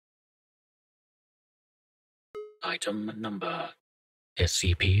Item number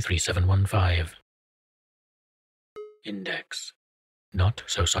SCP-3715. Index Not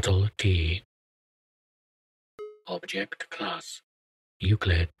So Subtle T. Object Class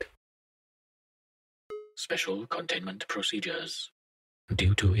Euclid. Special Containment Procedures.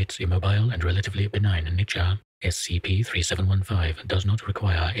 Due to its immobile and relatively benign nature, SCP-3715 does not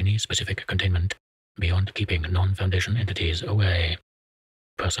require any specific containment beyond keeping non-Foundation entities away.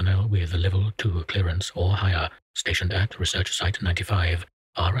 Personnel with Level 2 clearance or higher stationed at Research Site 95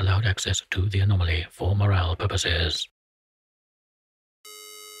 are allowed access to the anomaly for morale purposes.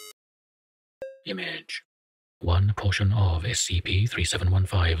 Image. One portion of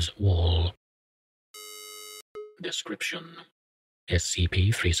SCP-3715's wall. Description.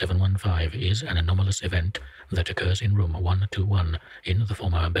 SCP-3715 is an anomalous event that occurs in Room 121 in the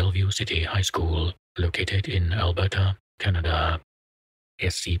former Bellevue City High School, located in Alberta, Canada.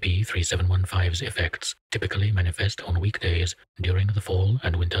 SCP-3715's effects typically manifest on weekdays during the fall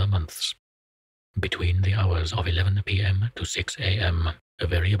and winter months. Between the hours of 11 p.m. to 6 a.m., a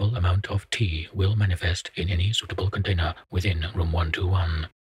variable amount of T will manifest in any suitable container within Room 121.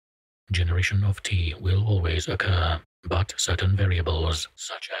 Generation of T will always occur, but certain variables,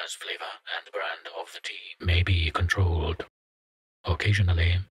 such as flavor and brand of the tea, may be controlled.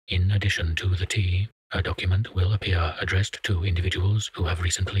 Occasionally, in addition to the tea, a document will appear addressed to individuals who have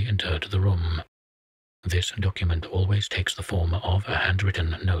recently entered the room. This document always takes the form of a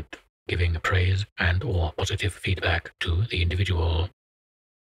handwritten note, giving praise and/or positive feedback to the individual.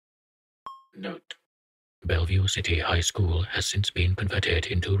 Note: Bellevue City High School has since been converted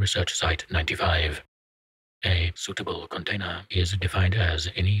into Research Site 95. A suitable container is defined as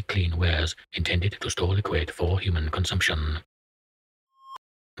any clean wares intended to store liquid for human consumption.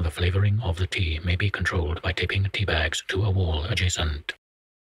 The flavoring of the tea may be controlled by taping tea bags to a wall adjacent.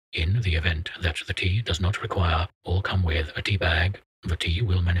 In the event that the tea does not require or come with a tea bag, the tea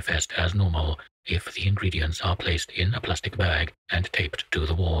will manifest as normal if the ingredients are placed in a plastic bag and taped to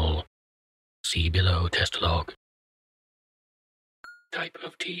the wall. See below test log. Type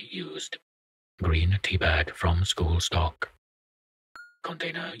of tea used: green tea bag from school stock.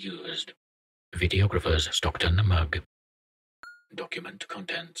 Container used: videographer's Stockton mug. Document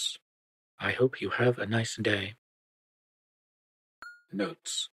contents: I hope you have a nice day.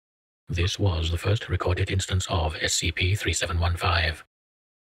 Notes: This was the first recorded instance of SCP-3715.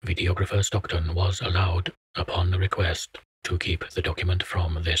 Videographer Stockton was allowed, upon request, to keep the document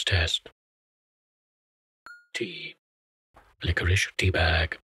from this test. Tea. Licorice tea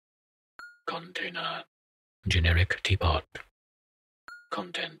bag. Container. Generic teapot.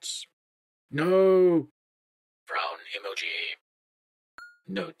 Contents: No! Frown emoji.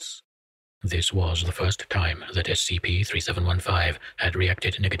 Notes: This was the first time that SCP-3715 had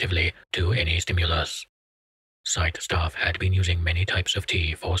reacted negatively to any stimulus. Site staff had been using many types of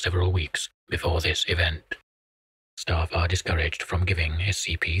tea for several weeks before this event. Staff are discouraged from giving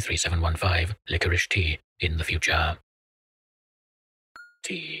SCP-3715 licorice tea in the future.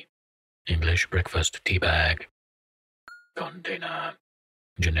 Tea. English breakfast tea bag. Container.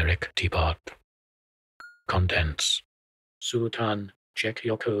 Generic teapot. Contents: Tan, check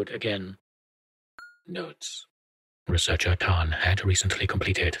your code again. Notes: Researcher Tan had recently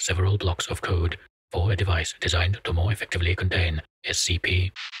completed several blocks of code for a device designed to more effectively contain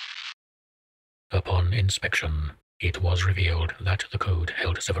SCP. Upon inspection, it was revealed that the code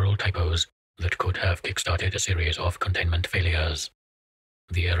held several typos that could have kickstarted a series of containment failures.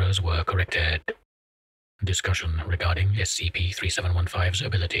 The errors were corrected. Discussion regarding SCP-3715's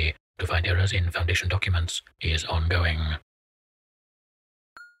ability to find errors in Foundation documents is ongoing.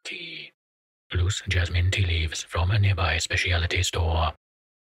 Tea. Loose jasmine tea leaves from a nearby specialty store.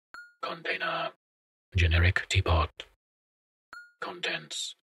 Container. Generic teapot.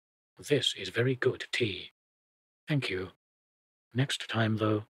 Contents: This is very good tea. Thank you. Next time,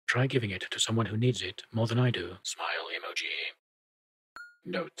 though, try giving it to someone who needs it more than I do. Smile emoji.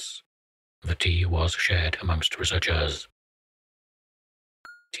 Notes: The tea was shared amongst researchers.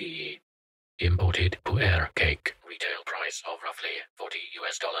 Tea. Imported pu'er cake. Retail price of roughly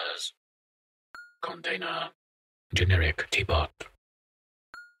 $40. Container. Generic teapot.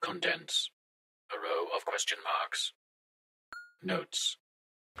 Contents: A row of question marks. Notes: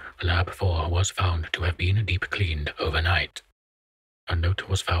 Lab 4 was found to have been deep cleaned overnight. A note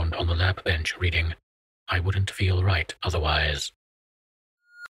was found on the lab bench reading, I wouldn't feel right otherwise.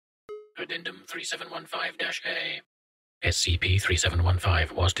 Addendum 3715-A.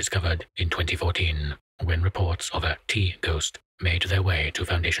 SCP-3715 was discovered in 2014 when reports of a tea ghost made their way to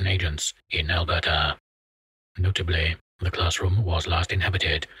Foundation agents in Alberta. Notably, the classroom was last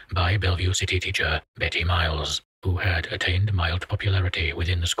inhabited by Bellevue City teacher Betty Miles, who had attained mild popularity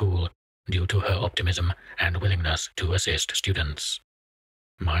within the school due to her optimism and willingness to assist students.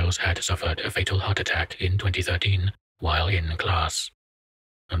 Miles had suffered a fatal heart attack in 2013 while in class.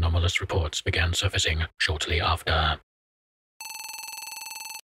 Anomalous reports began surfacing shortly after.